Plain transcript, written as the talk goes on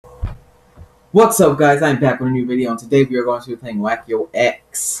What's up, guys? I'm back with a new video, and today we are going to be playing Whack Your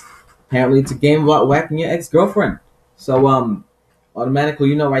Ex. Apparently, it's a game about whacking your ex-girlfriend. So, automatically,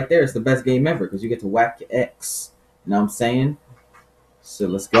 you know right there, it's the best game ever, because you get to whack your ex. You know what I'm saying? So,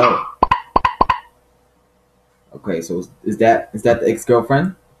 let's go. Okay, so is that the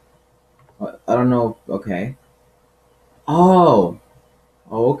ex-girlfriend? I don't know. Okay. Oh,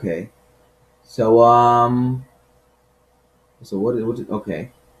 okay. So,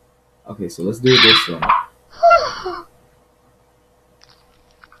 okay. Okay, so let's do this one.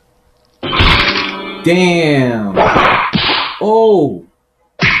 Damn! Oh!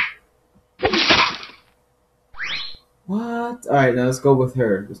 What? Alright, now let's go with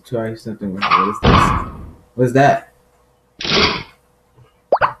her. Let's try something with her. What is this? What is that?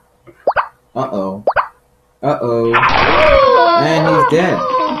 Uh-oh. Uh-oh. And he's dead.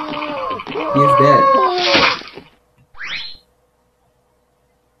 He's dead.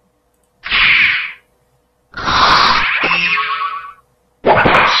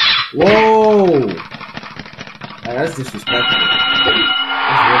 Whoa! That's disrespectful.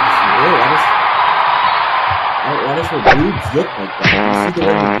 Why does her boobs look like that? You see the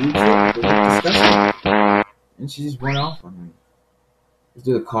way her boobs look? They look disgusting. And she just went off on me. Let's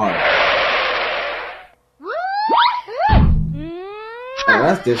do the card. Oh,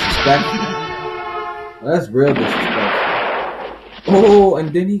 that's disrespectful. That's real disrespectful. Oh,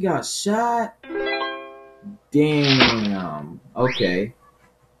 and then he got shot? Damn. Okay.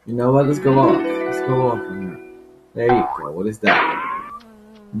 You know what? Let's go off. Let's go off on her. There you go. What is that?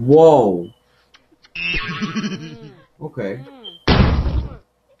 Whoa. Okay.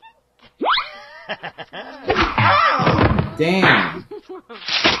 Damn.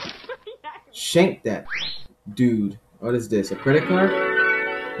 Shank that dude. What is this? A credit card?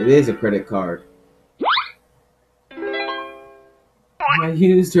 It is a credit card. I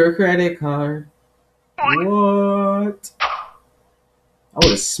used her credit card. What? I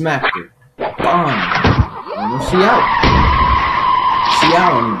would have smacked her. Fine. Oh, she out. She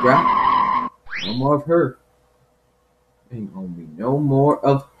out on me, bro. No more of her. Ain't gonna be no more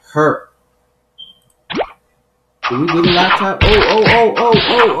of her. Did we do the laptop?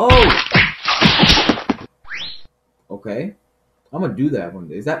 Oh. Okay. I'm gonna do that one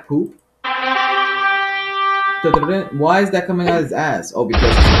day. Is that poop? Why is that coming out of his ass? Oh, because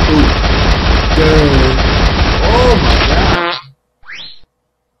it's poop. Oh my god.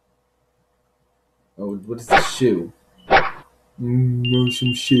 Oh, what is this shoe?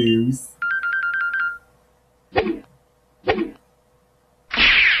 Some shoes.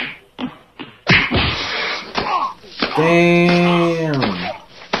 Damn.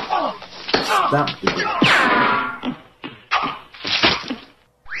 Stop the bitch.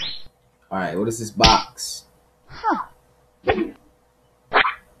 Alright, what is this box? A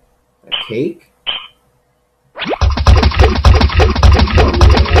cake?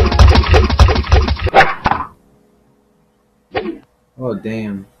 Oh,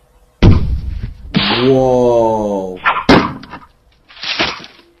 damn. Whoa.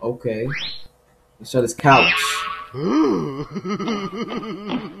 Okay. Let's show this couch.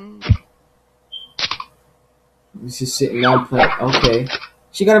 She's just sitting down playing. Okay.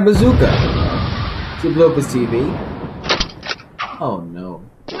 She got a bazooka. She blew up his TV. Oh, no.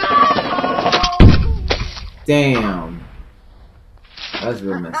 Damn. That's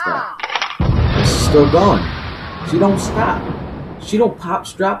real messed up. She's still going. She don't stop. She don't pop,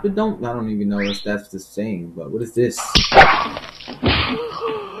 drop it, don't. I don't even know if that's the saying, but what is this?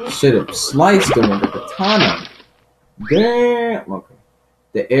 Should have sliced him with a katana. Damn. Okay.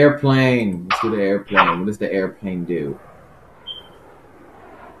 The airplane. Let's do the airplane. What does the airplane do?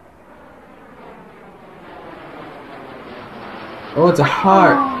 Oh, it's a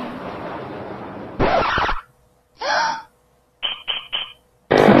heart.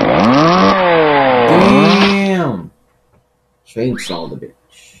 Damn. Chainsaw the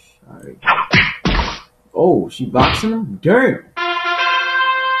bitch. Alright. Oh, she boxing him? Damn.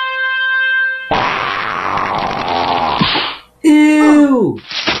 Ew.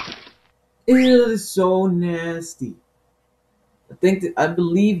 Ew, this is so nasty. I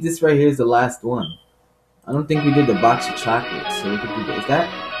believe this right here is the last one. I don't think we did the box of chocolates, so we could do that. Is that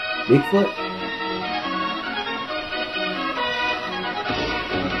Bigfoot?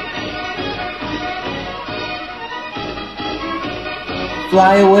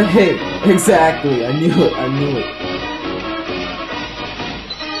 Fly away! Exactly, I knew it,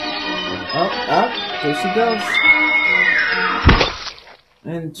 Oh, there she goes.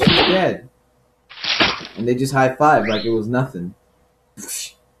 And she's dead. And they just high-fived like it was nothing.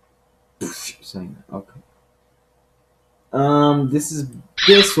 Saying, okay. This is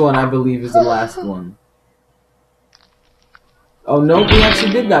This one, I believe, is the last one. Oh, no, we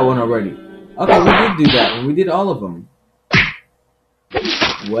actually did that one already. Okay, we did do that one. We did all of them.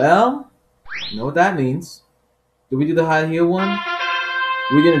 Well, you know what that means. Did we do the high heel one?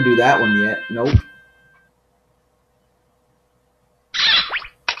 We didn't do that one yet. Nope.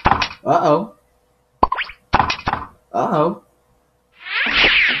 Uh-oh. Uh-oh.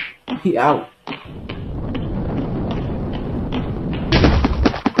 He out.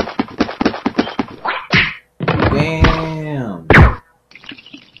 Damn.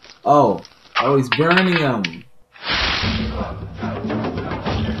 Oh. Oh, he's burning him.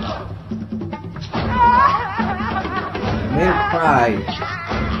 Made him cry.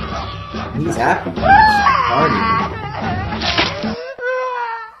 He's happy. He's partying.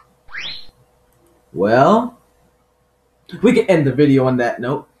 Well, we can end the video on that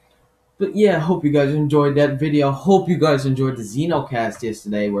note. But yeah, I hope you guys enjoyed that video. Hope you guys enjoyed the Xenocast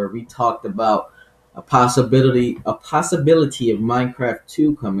yesterday, where we talked about a possibility of Minecraft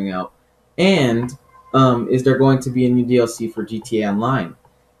 2 coming out, and is there going to be a new DLC for GTA Online?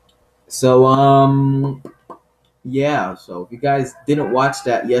 So yeah. So if you guys didn't watch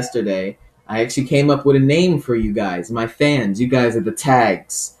that yesterday, I actually came up with a name for you guys, my fans. You guys are the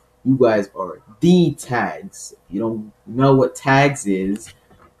tags. You guys are the tags. If you don't know what tags is.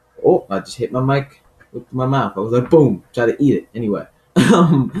 Oh, I just hit my mic with my mouth. I was like, boom, try to eat it. Anyway,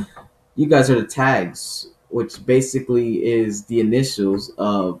 you guys are the tags, which basically is the initials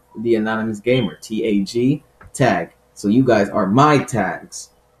of the Anonymous Gamer, TAG, tag. So you guys are my tags.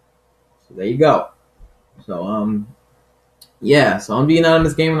 So there you go. So, yeah, so I'm the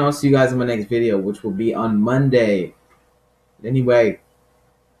Anonymous Gamer, and I'll see you guys in my next video, which will be on Monday. Anyway,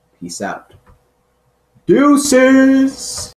 peace out. Deuces!